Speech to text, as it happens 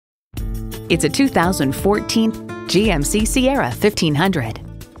It's a 2014 GMC Sierra 1500.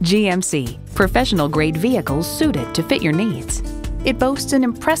 GMC, professional-grade vehicles suited to fit your needs. It boasts an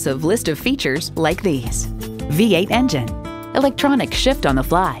impressive list of features like these: V8 engine, electronic shift on the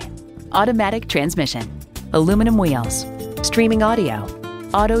fly, automatic transmission, aluminum wheels, streaming audio,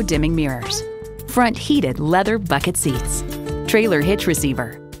 auto-dimming mirrors, front heated leather bucket seats, trailer hitch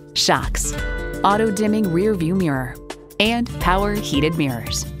receiver, shocks, auto-dimming rear view mirror, and power heated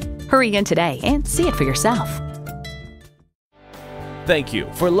mirrors. Hurry in today and see it for yourself. Thank you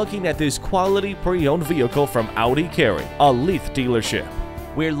for looking at this quality pre-owned vehicle from Audi Cary, a Leith dealership.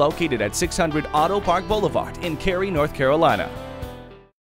 We're located at 600 Auto Park Boulevard in Cary, North Carolina.